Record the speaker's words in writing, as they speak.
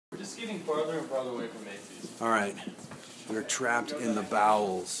getting farther and farther away from Macy's. All right. We're trapped in the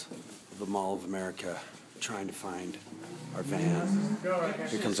bowels of the Mall of America trying to find our van.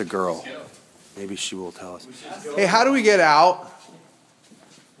 Here comes a girl. Maybe she will tell us. Hey, how do we get out?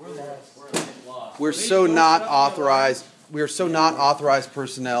 We're so not authorized. We are so not authorized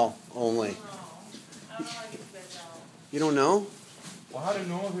personnel only. You don't know? Well, how do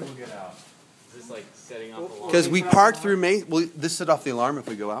normal people get out? Is this like setting off alarm? Because we parked through Macy. Will this set off the alarm if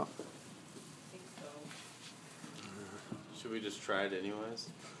we go out? Should we just try it anyways?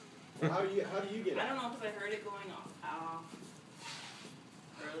 Well, how do you get out? I don't know because I heard it going off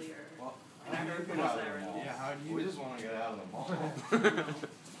earlier. Well, and I heard get from out of the sirens. mall. Yeah, how do you? We just want to get out of the mall.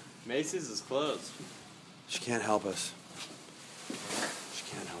 Macy's is closed. She can't help us. She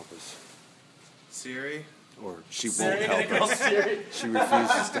can't help us. Siri? Or she won't help us. She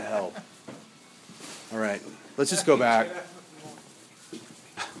refuses to help. All right. Let's just go back.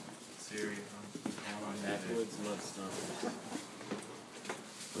 Siri. Backwoods mud stompers.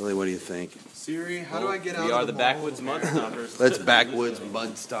 Really, what do you think? Siri, how do I get out We of are the the mall? backwoods mud stompers. Let's backwoods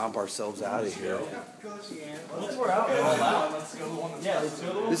mud stomp ourselves out of here. Once we're out, we're all out. Let's go the one that's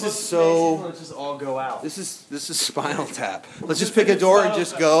This is so. Let's just all go out. This is Spinal Tap. Let's just pick a door and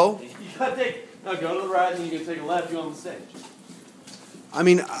just go. You gotta go to the right and you can take a left. You on the stage. I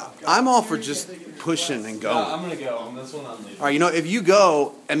mean, I'm all for just pushing and going. I'm gonna go on this one. I'm leaving. All right, you know, if you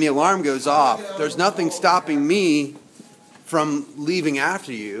go and the alarm goes off, there's nothing stopping me from leaving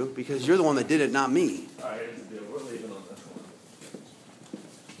after you because you're the one that did it, not me. All right, here's the deal. We're leaving on this one.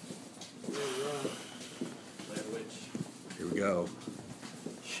 Here we go.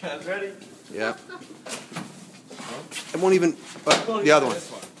 You guys ready? Yep. It won't even. The other one.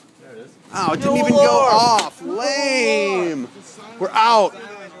 There it is. Oh, it didn't even go off. Lame. We're out.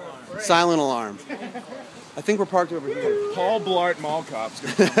 Silent alarm. I think we're parked over here. Paul Blart Mall Cops.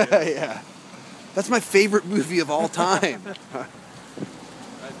 Yeah. That's my favorite movie of all time.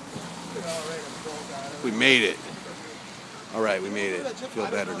 We made it. All right, we made it. Feel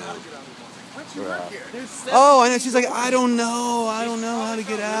better now. We're out. Oh, I know. She's like, I don't know how to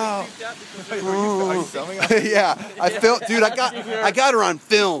get out. Oh. Yeah, I felt, dude. I got her on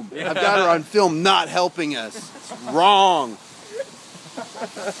film. I've got her on film, not helping us. It's wrong.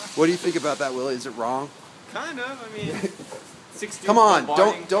 What do you think about that, Willie? Is it wrong? Kind of. I mean, 60. Come on,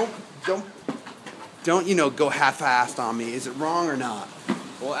 don't you know, go half-assed on me. Is it wrong or not?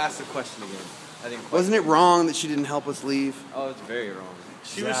 We'll ask the question again. I think. Wasn't it wrong that she didn't help us leave? Oh, it's very wrong.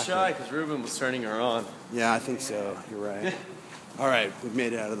 She was Exactly. shy because Ruben was turning her on. Yeah, I think so. You're right. All right, we've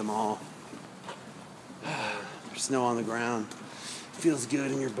made it out of the mall. There's snow on the ground. Feels good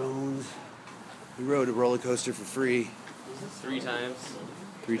in your bones. We rode a roller coaster for free. 3 times.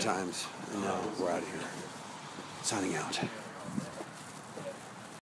 3 times. And now we're out of here. Signing out.